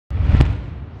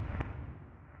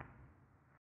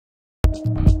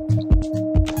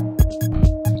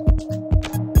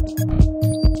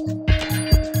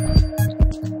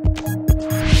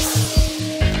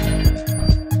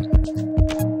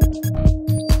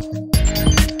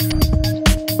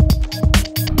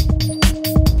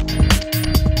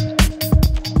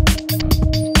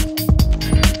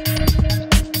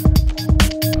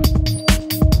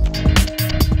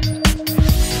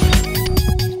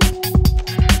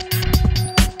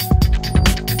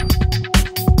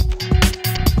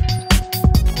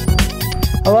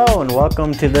Hello and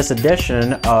welcome to this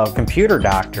edition of Computer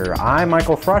Doctor. I'm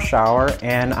Michael Frushour,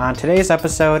 and on today's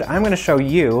episode I'm going to show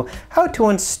you how to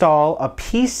install a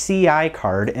PCI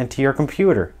card into your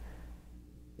computer.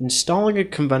 Installing a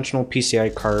conventional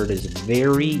PCI card is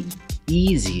very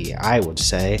easy, I would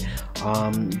say.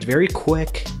 It's very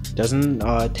quick,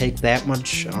 doesn't take that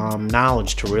much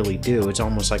knowledge to really do. It's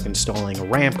almost like installing a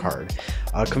RAM card.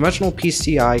 A conventional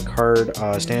PCI card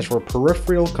stands for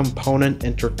Peripheral Component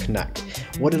Interconnect.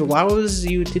 What it allows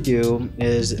you to do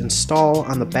is install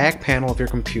on the back panel of your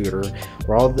computer,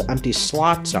 where all the empty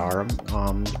slots are,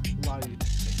 allow you to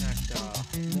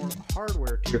connect more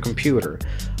hardware to your computer.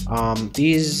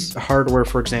 These hardware,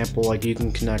 for example, like you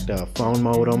can connect a phone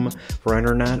modem for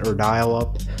internet or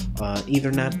dial-up,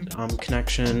 Ethernet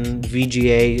connection,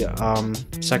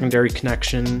 VGA secondary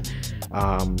connection,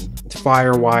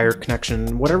 FireWire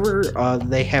connection, whatever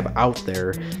they have out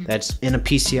there that's in a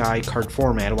PCI card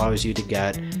format allows you to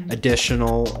get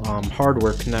additional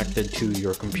hardware connected to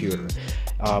your computer.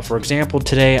 For example,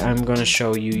 today I'm going to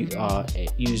show you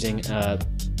using an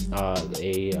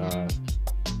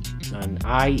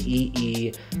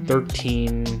IEE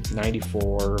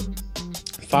 1394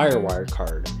 FireWire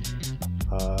card.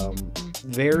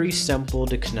 Very simple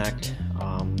to connect,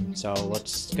 so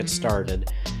let's get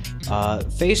started.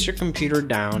 Face your computer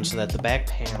down so that the back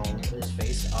panel is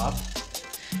faced up,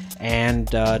 and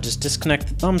just disconnect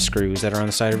the thumb screws that are on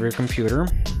the side of your computer.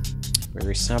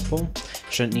 Very simple.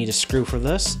 Shouldn't need a screw for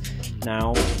this.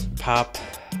 Now pop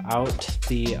out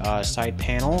the side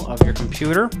panel of your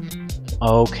computer.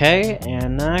 Okay,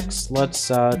 and next let's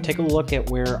take a look at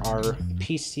where our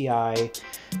PCI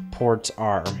ports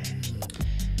are.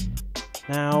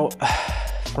 Now,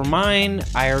 for mine,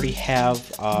 I already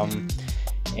have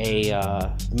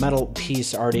a metal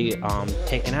piece already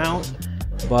taken out,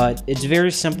 but it's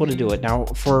very simple to do it. Now,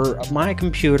 for my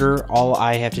computer, all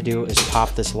I have to do is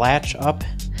pop this latch up,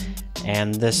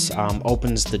 and this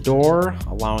opens the door,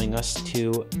 allowing us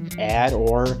to add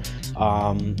or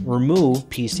remove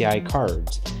PCI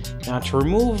cards. Now, to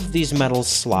remove these metal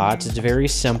slots, it's very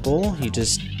simple. You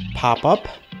just pop up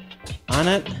on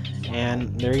it,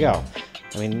 and there you go.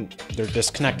 I mean, they're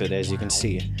disconnected, as you can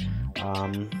see.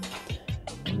 Let me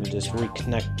just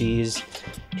reconnect these.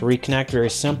 To reconnect, very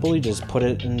simple, you just put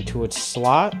it into its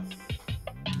slot,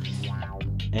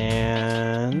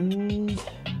 and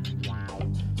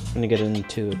when you get it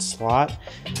into its slot,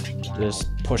 just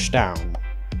push down.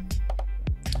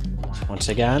 Once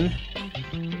again,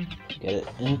 get it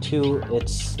into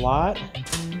its slot,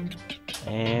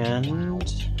 and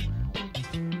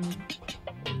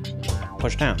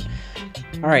push down.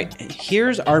 Alright,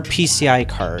 here's our PCI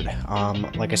card.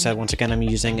 Like I said, once again, I'm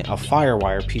using a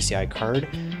FireWire PCI card.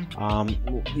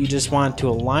 You just want to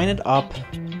align it up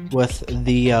with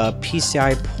the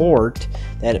PCI port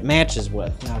that it matches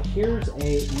with. Now, here's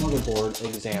a motherboard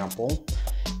example.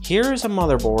 Here's a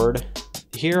motherboard.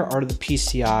 Here are the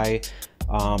PCI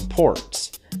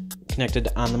ports connected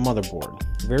on the motherboard.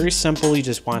 Very simple. You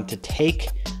just want to take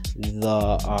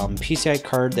the PCI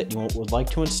card that you would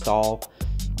like to install,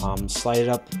 slide it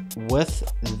up with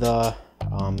the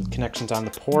connections on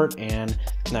the port and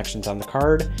connections on the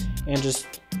card, and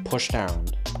just push down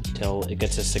until it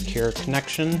gets a secure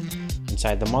connection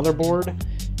inside the motherboard.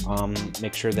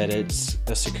 Make sure that it's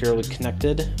securely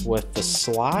connected with the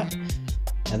slot,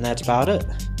 and that's about it.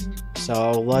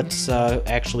 So let's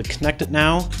actually connect it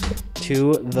now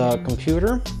to the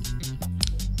computer.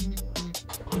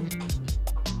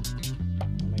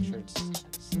 Make sure it's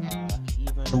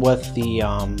even with the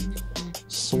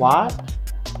slot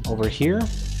over here,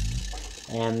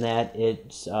 and that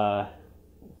it's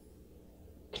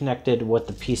connected with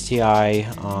the PCI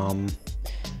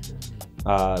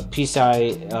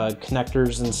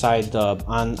connectors inside the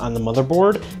on the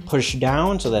motherboard. Push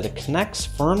down so that it connects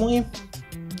firmly.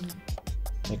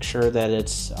 Make sure that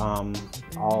it's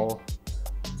all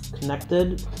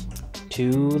connected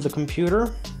to the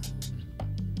computer.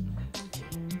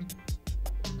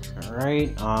 All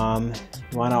right.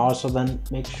 You want to also then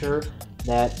make sure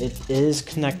that it is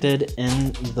connected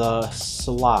in the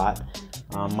slot.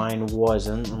 Mine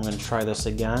wasn't. I'm going to try this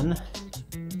again.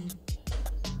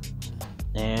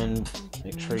 and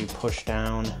make sure you push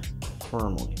down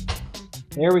firmly.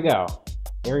 There we go.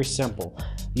 Very simple.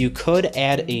 You could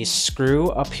add a screw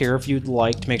up here if you'd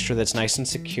like to make sure that's nice and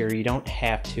secure. You don't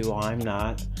have to, I'm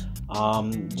not.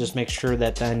 Just make sure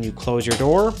that then you close your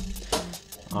door,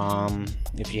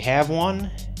 if you have one,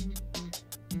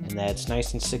 and that's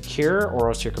nice and secure, or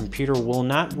else your computer will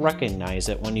not recognize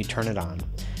it when you turn it on.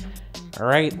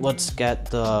 Alright, let's get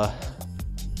the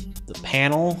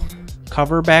panel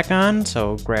cover back on,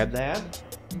 so grab that.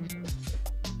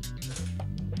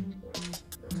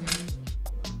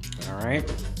 Alright,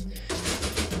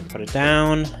 put it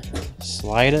down,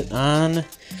 slide it on,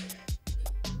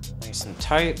 nice and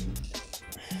tight.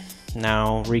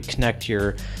 Now reconnect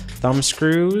your thumb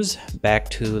screws back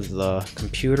to the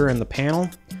computer and the panel.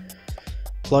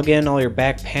 Plug in all your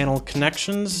back panel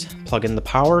connections, plug in the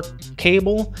power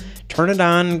cable, turn it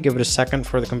on, give it a second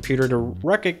for the computer to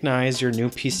recognize your new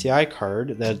PCI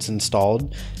card that's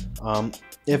installed.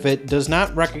 If it does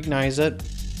not recognize it,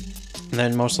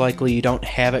 then most likely you don't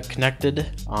have it connected,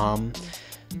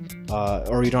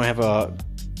 or you don't have a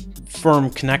firm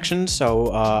connection.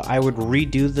 So I would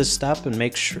redo this step and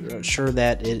make sure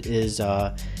that it is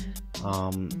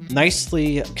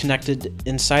nicely connected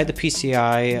inside the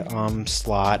PCI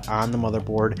slot on the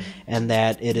motherboard, and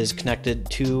that it is connected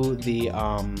to the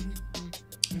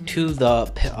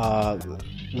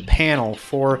panel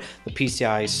for the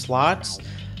PCI slots.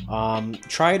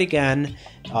 Try it again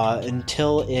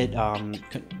until it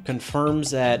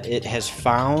confirms that it has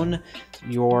found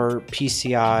your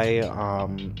PCI,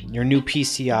 your new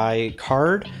PCI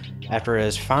card. After it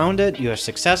has found it, you have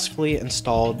successfully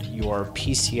installed your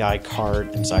PCI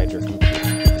card inside your computer.